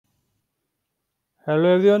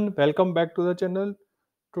Hello everyone, welcome back to the channel.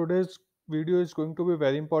 Today's video is going to be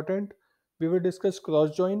very important. We will discuss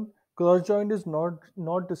cross join. Cross join is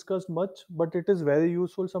not discussed much, but it is very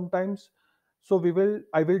useful sometimes. So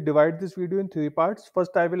I will divide this video in three parts.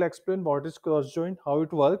 First, I will explain what is cross join, how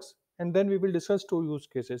it works, and then we will discuss two use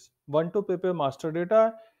cases. One to prepare master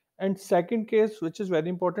data, and second case, which is very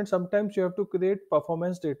important. Sometimes you have to create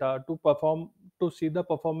performance data to see the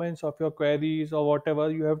performance of your queries or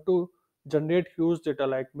whatever. You have to generate huge data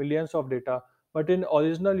like millions of data, but in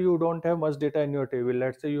original you don't have much data in your table.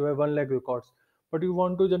 Let's say you have 1 lakh records, but you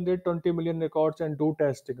want to generate 20 million records and do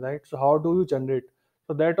testing, right? So how do you generate?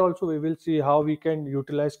 So that also we will see how we can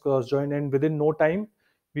utilize cross join, and within no time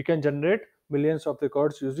we can generate millions of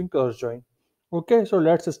records using cross join. Okay, so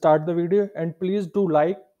let's start the video, and please do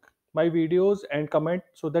like my videos and comment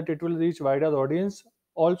so that it will reach wider audience.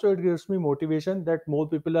 Also it gives me motivation that more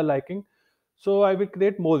people are liking, so I will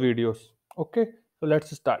create more videos. Okay, so let's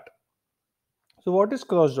start. So what is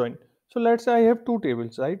cross join? So let's say I have two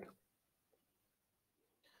tables, right?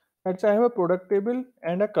 Let's say I have a product table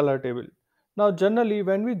and a color table. Now generally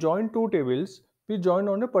when we join two tables, we join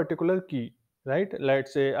on a particular key, right?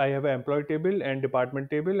 Let's say I have an employee table and department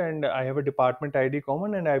table, and I have a department ID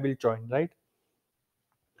common, and I will join, right?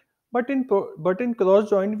 But in cross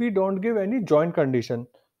join we don't give any join condition.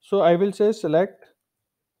 So I will say select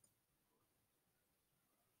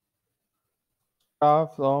star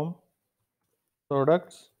from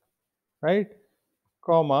products, right,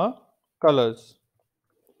 comma colors,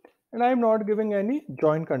 and I'm not giving any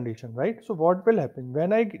join condition, right? So what will happen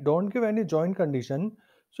when I don't give any join condition?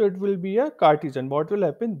 So it will be a Cartesian. What will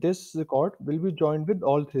happen? This record will be joined with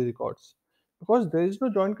all three records because there is no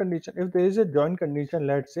join condition. If there is a join condition,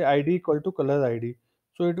 let's say ID equal to color ID,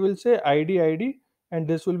 so it will say ID, and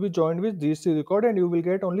this will be joined with these three record, and you will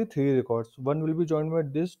get only three records. One will be joined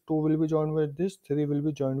with this, two will be joined with this, three will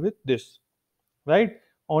be joined with this, right?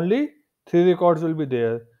 Only three records will be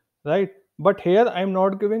there, right? But here I'm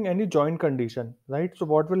not giving any join condition, right? So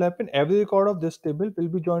what will happen? Every record of this table will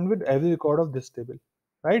be joined with every record of this table,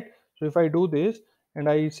 right? So if I do this and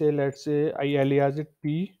I say, let's say I alias it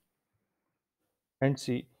P and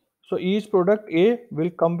C, so each product A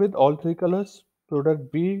will come with all three colors,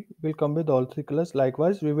 product B will come with all three colors.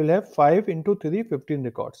 Likewise we will have 5 into 3 15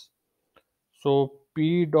 records. So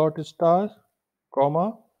P dot star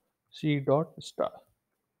comma C dot star,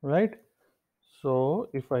 right? So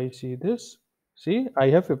if I see this, see I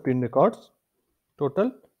have 15 records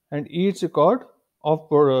total, and each record of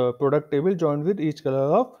product table joined with each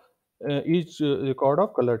color of each record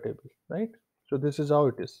of color table, right? So this is how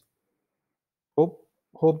it is.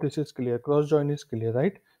 Hope this is clear. Cross join is clear,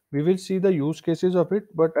 right? We will see the use cases of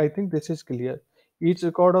it, but I think this is clear. Each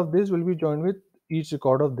record of this will be joined with each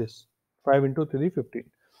record of this. 5 into 3 15.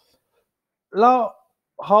 Now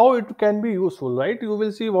how it can be useful, right? You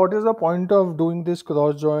will see what is the point of doing this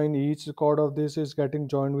cross join. Each record of this is getting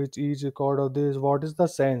joined with each record of this. What is the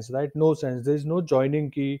sense, right? No sense. There is no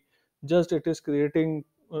joining key, just it is creating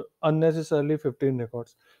unnecessarily 15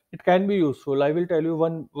 records. It can be useful. I will tell you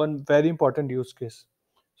one very important use case.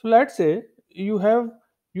 So let's say you have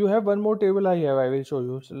one more table. I will show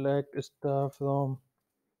you. Select stuff from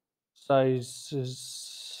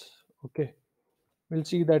sizes. Okay, we'll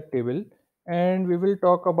see that table, and we will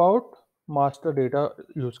talk about master data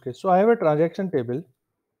use case. So I have a transaction table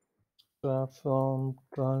from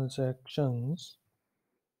transactions.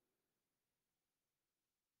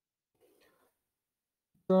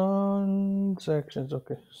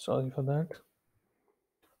 Okay, sorry for that.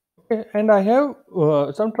 Okay, and I have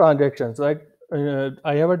some transactions, like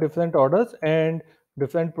I have a different orders and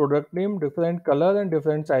different product name, different color and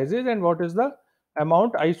different sizes, and what is the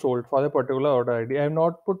amount I sold for a particular order ID. I have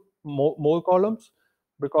not put more columns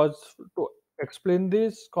because to explain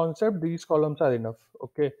this concept, these columns are enough.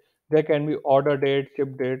 Okay, there can be order date,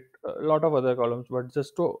 ship date, a lot of other columns, but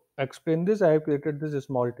just to explain this, I have created this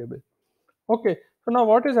small table. Okay, so now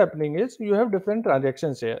what is happening is you have different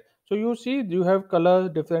transactions here. So you see you have color,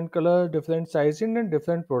 different sizing and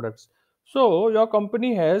different products. So your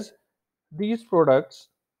company has these products.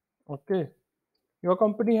 Okay, your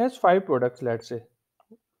company has 5 products, let's say,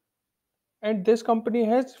 and this company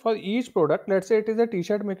has for each product. Let's say it is a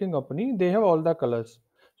t-shirt making company. They have all the colors.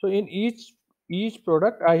 So in each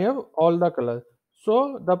product, I have all the colors.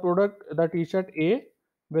 So the t-shirt A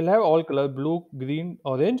will have all color blue, green,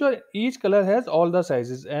 orange, or each color has all the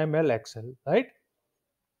sizes M, L, XL, right?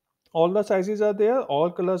 All the sizes are there, all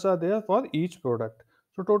colors are there for each product.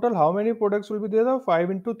 So total how many products will be there?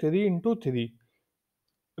 5 into 3 into 3.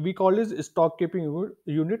 We call this stock keeping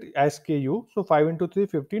unit SKU. So 5 into 3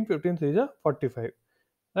 15, 15 3 is 45,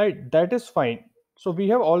 right? That is fine. So we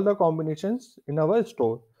have all the combinations in our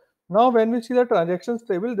store. Now when we see the transactions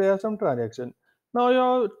table, there are some transactions. Now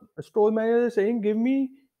your store manager is saying, give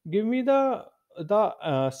me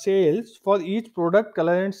the sales for each product,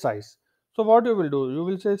 color and size. So what you will do? You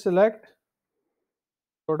will say select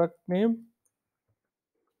product name,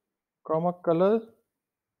 comma color,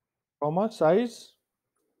 comma size,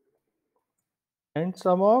 and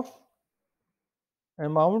sum of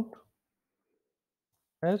amount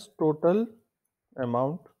as total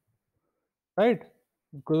amount, right?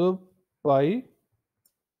 Group by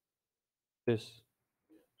this.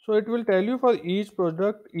 So it will tell you for each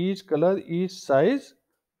product, each color, each size,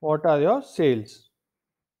 what are your sales,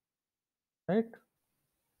 right?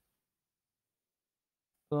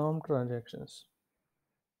 From transactions.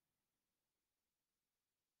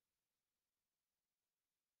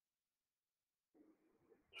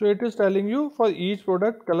 So it is telling you for each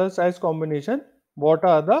product, color, size combination, what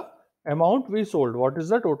are the amount we sold, what is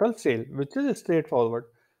the total sale, which is straightforward.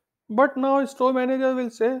 But now store manager will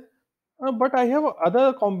say, but I have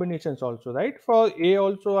other combinations also, right? For A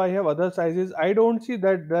also I have other sizes. I don't see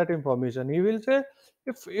that information. He will say,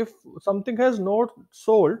 if something has not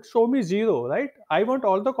sold, show me zero, right? I want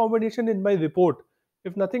all the combination in my report.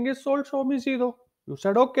 If nothing is sold, show me zero. You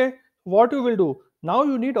said okay. What you will do? Now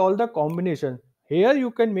you need all the combination. Here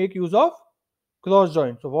you can make use of cross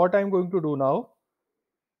join. So what I'm going to do now?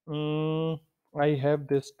 I have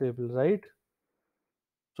this table, right?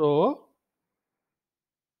 So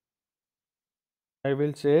I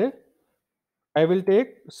will say I will take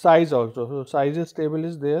size also. So sizes table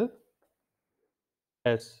is there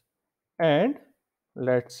S, and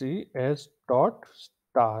let's see S dot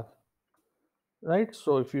star, right?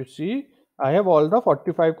 So if you see, I have all the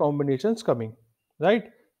 45 combinations coming,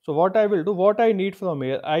 right? So what I will do, what I need from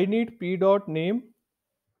here, I need P dot name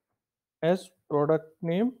as product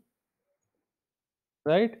name,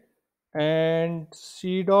 right? And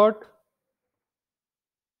C dot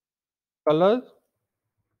color,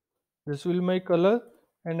 this will my color,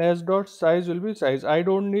 and S dot size will be size. I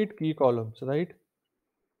don't need key columns, right?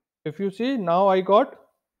 If you see, now I got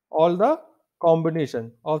all the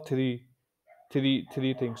combination of three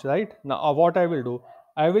things, right? Now what I will do,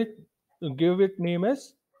 I will give it name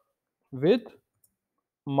as with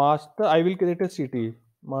master. I will create a city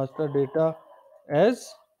master data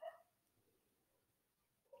as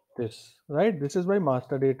this, right? This is my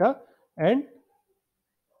master data. And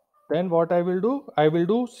then what I will do, I will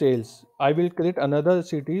do sales. I will create another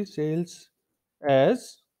city sales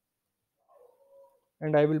as,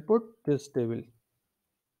 and I will put this table,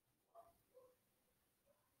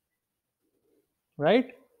 right?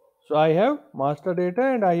 So I have master data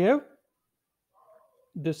and I have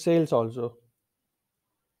this sales also.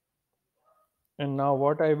 And now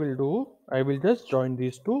what I will do, I will just join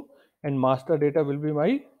these two, and master data will be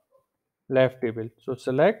my left table. So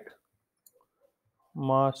select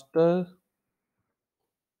master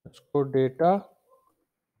data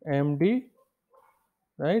md,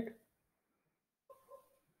 right?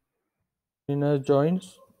 Inner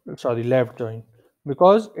joins, sorry, left join,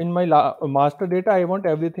 because in my master data I want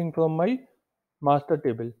everything from my master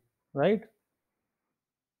table, right?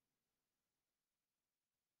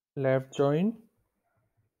 Left join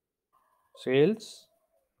sales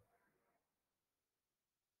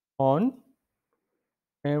on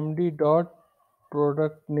md dot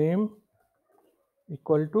product name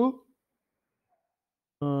equal to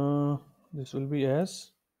this will be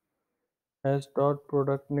s dot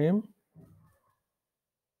product name,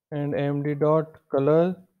 and md dot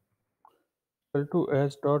color equal to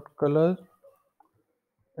s dot color,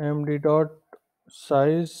 md dot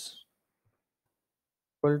size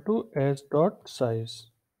equal to s dot size,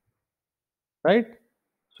 right?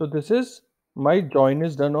 So this is my join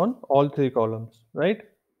is done on all three columns, right?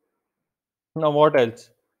 Now what else?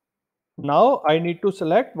 Now I need to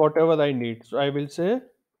select whatever I need. So I will say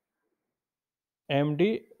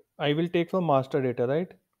md, I will take from master data,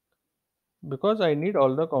 right? Because I need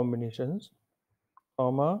all the combinations,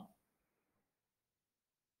 comma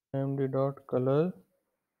md dot color,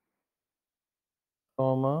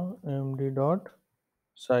 comma md dot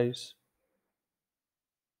size,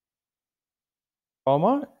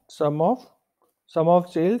 comma sum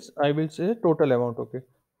of sales. I will say total amount. Okay,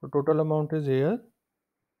 so total amount is here.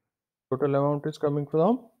 Total amount is coming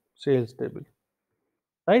from sales table,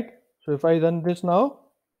 right? So if I run this now,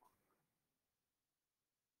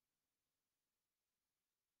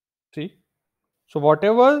 see, so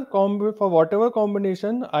for whatever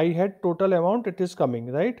combination I had total amount, it is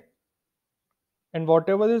coming, right? And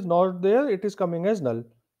whatever is not there, it is coming as null.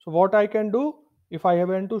 So what I can do, if I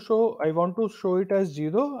want to show it as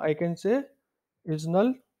 0, I can say is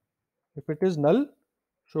null. If it is null,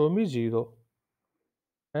 show me 0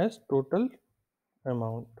 as total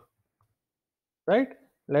amount, right?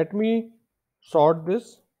 Let me sort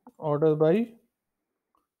this order by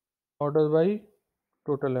order by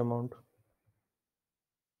total amount.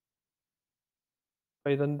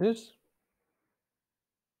 If I run this,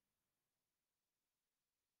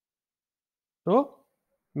 so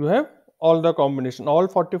you have all the combination, all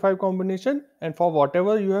 45 combination, and for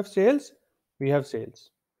whatever you have sales, we have sales.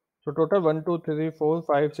 So total 1, 2, 3, 4,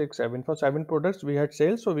 5, 6, 7. For 7 products we had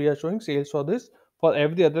sales, so we are showing sales for this. For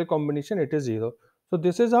every other combination it is 0. So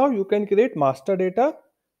this is how you can create master data.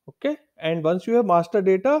 Okay, and once you have master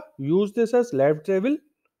data, use this as left table,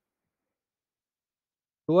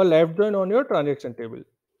 do a left join on your transaction table.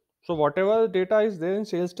 So whatever data is there in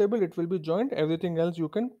sales table, it will be joined. Everything else you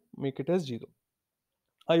can make it as 0.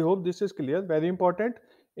 I hope this is clear. Very important.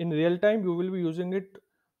 In real time, you will be using it.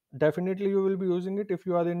 Definitely, you will be using it if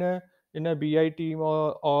you are in a BI team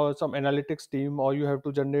or some analytics team, or you have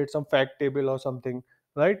to generate some fact table or something,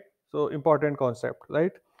 right? So important concept,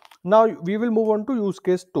 right? Now we will move on to use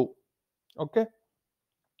case 2. Okay.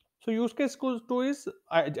 So use case 2 is,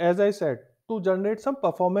 as I said, to generate some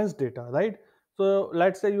performance data, right? So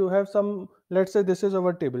let's say you have some. Let's say this is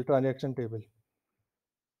our table, transaction table.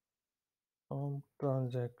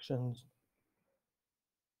 Transactions.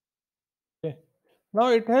 Okay. Now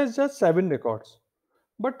it has just 7 records,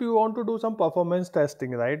 but you want to do some performance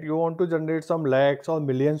testing, right? You want to generate some lakhs or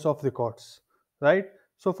millions of records, right?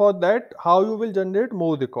 So for that, how you will generate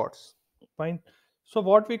more records? Fine. So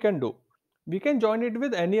what we can do? We can join it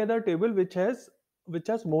with any other table which has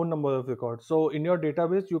more number of records. So in your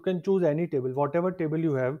database, you can choose any table, whatever table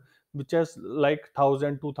you have, which has like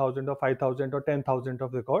 1,000, 2,000, or 5,000 or 10,000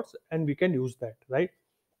 of records, and we can use that, right?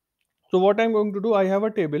 So what I'm going to do, I have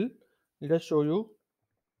a table. Let us show you.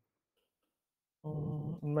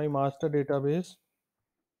 In my master database,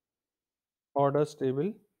 orders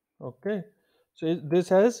table. Okay, so this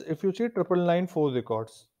has, if you see, 999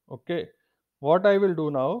 records. Okay, what I will do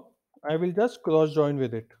now, I will just cross join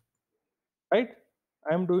with it, right?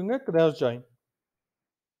 I am doing a cross join.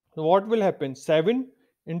 So what will happen? 7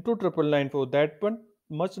 into 999, that one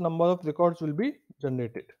much number of records will be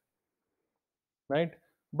generated, right?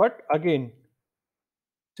 But again,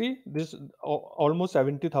 see, this almost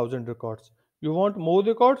 70,000 records. You want more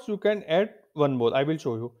records, you can add one more. I will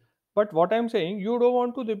show you. But what I'm saying, you don't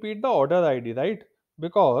want to repeat the order ID, right?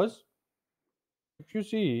 Because if you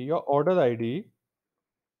see your order ID,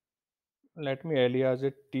 let me alias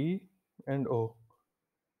it T and O.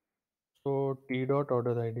 So T dot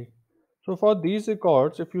order ID. So for these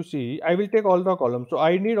records, if you see, I will take all the columns. So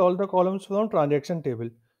I need all the columns from transaction table.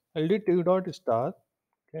 I'll do T dot star.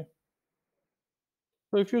 Okay.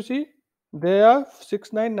 So if you see, there are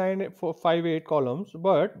 69958 columns,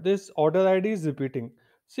 but this order ID is repeating.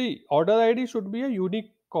 See, order ID should be a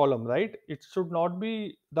unique column, right? It should not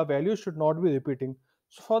be, the value should not be repeating.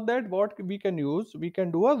 So for that, what we can use, we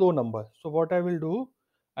can do a row number. So what I will do,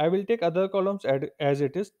 I will take other columns as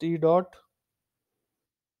it is, T dot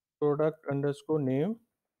product underscore name,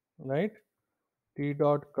 right? T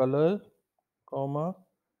dot color, comma,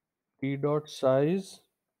 T dot size,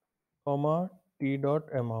 comma, T dot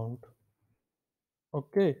amount.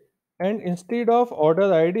 Okay. And instead of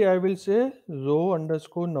order ID, I will say row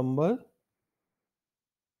underscore number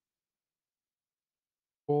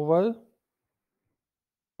over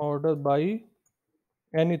order by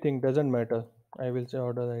anything, doesn't matter. I will say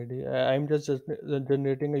order ID. I'm just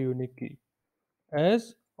generating a unique key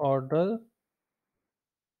as order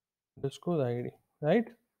underscore ID, right?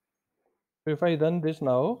 So if I run this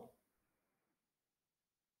now,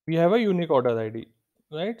 we have a unique order ID,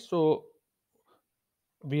 right? So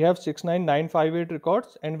we have 69958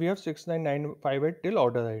 records and we have 69958 till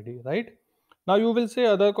order ID, right? Now you will say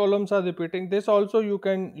other columns are repeating. This also you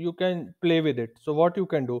can play with it. So what you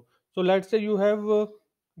can do, so let's say you have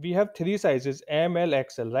we have three sizes, M, L,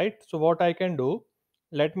 XL, right? So what I can do,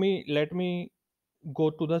 let me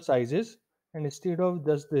go to the sizes, and instead of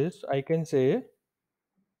just this I can say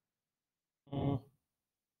mm,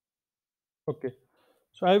 okay,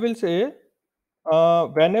 so I will say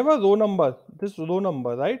whenever row number, this row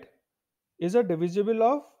number, right, is a divisible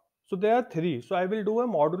of, so there are three, so I will do a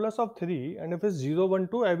modulus of 3, and if it's 0 1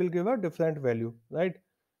 2, I will give a different value, right?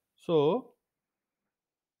 So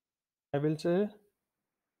I will say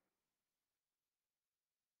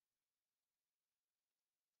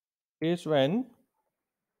case when,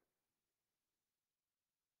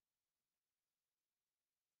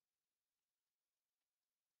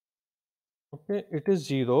 okay, it is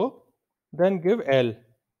 0, then give L,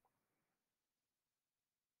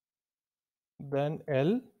 then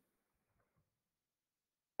L.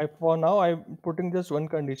 For now I'm putting just one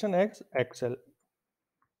condition X XL.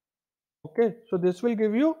 Okay, so this will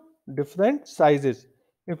give you different sizes.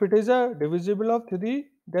 If it is a divisible of 3,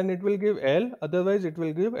 then it will give L, otherwise it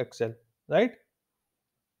will give XL, right?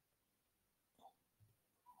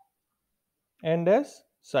 And as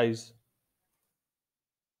size,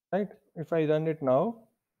 right? If I run it now,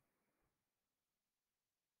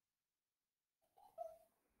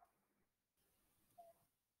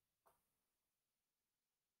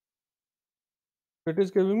 it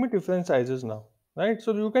is giving me different sizes now, right?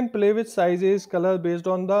 So you can play with sizes, color based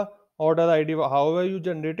on the order ID. However you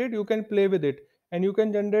generate it, you can play with it, and you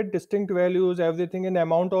can generate distinct values, everything in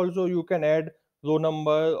amount. Also you can add row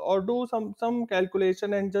number or do some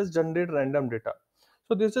calculation and just generate random data.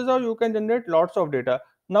 So this is how you can generate lots of data.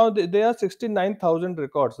 Now there are 69,000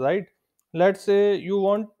 records, right? Let's say you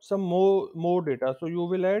want some more data, so you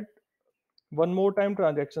will add one more time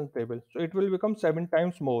transactions table, so it will become 7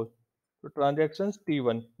 times more. So transactions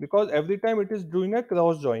t1, because every time it is doing a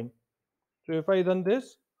cross join. So if I run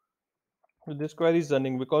this, so this query is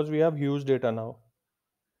running because we have huge data now.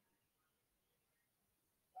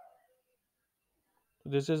 So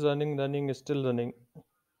this is running, is still running.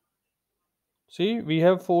 See, we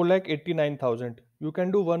have 4,89,000. You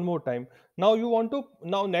can do one more time. Now you want to,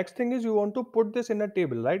 now next thing is you want to put this in a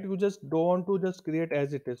table, right? You just don't want to just create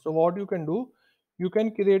as it is. So what you can do, you can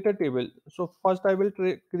create a table. So first I will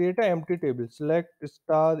create an empty table. Select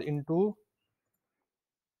star into,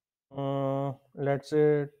 let's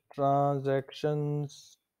say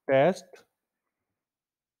transactions test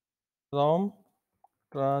from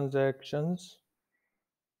transactions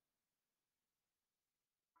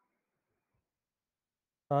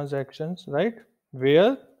transactions, right?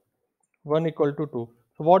 Where 1 equal to 2.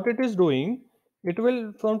 So what it is doing, it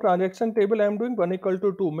will from transaction table I am doing 1 equal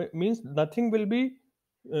to 2, means nothing will be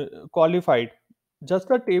qualified. Just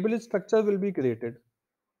the table structure will be created.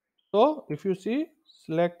 So if you see,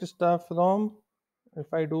 select star from,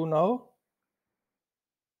 if I do now,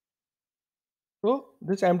 so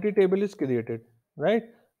this empty table is created, right?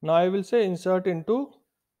 Now I will say insert into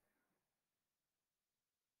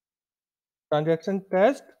transaction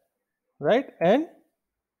test, right? And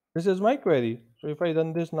this is my query. So if I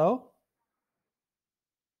run this now,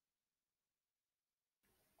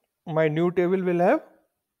 my new table will have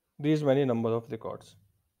these many number of records.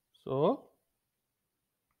 So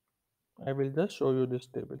I will just show you this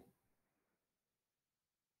table.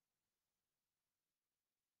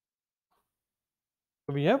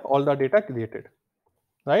 We have all the data created,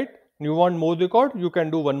 right? You want more record, you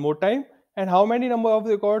can do one more time. And how many number of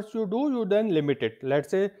records you do, you then limit it. Let's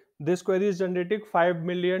say this query is generating 5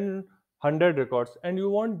 million 100 records and you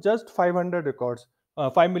want just 500 records,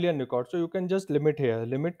 5 million records. So you can just limit here,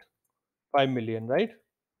 limit 5 million, right?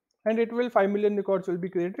 And it will 5 million records will be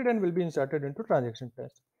created and will be inserted into transaction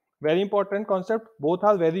test. Very important concept. Both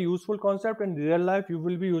are very useful concept. In real life you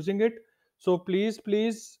will be using it. So please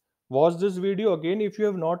watch this video again if you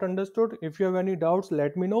have not understood. If you have any doubts,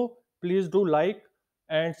 let me know. Please do like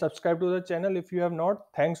and subscribe to the channel if you have not.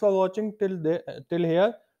 Thanks for watching till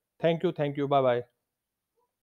here. Thank you. Bye bye.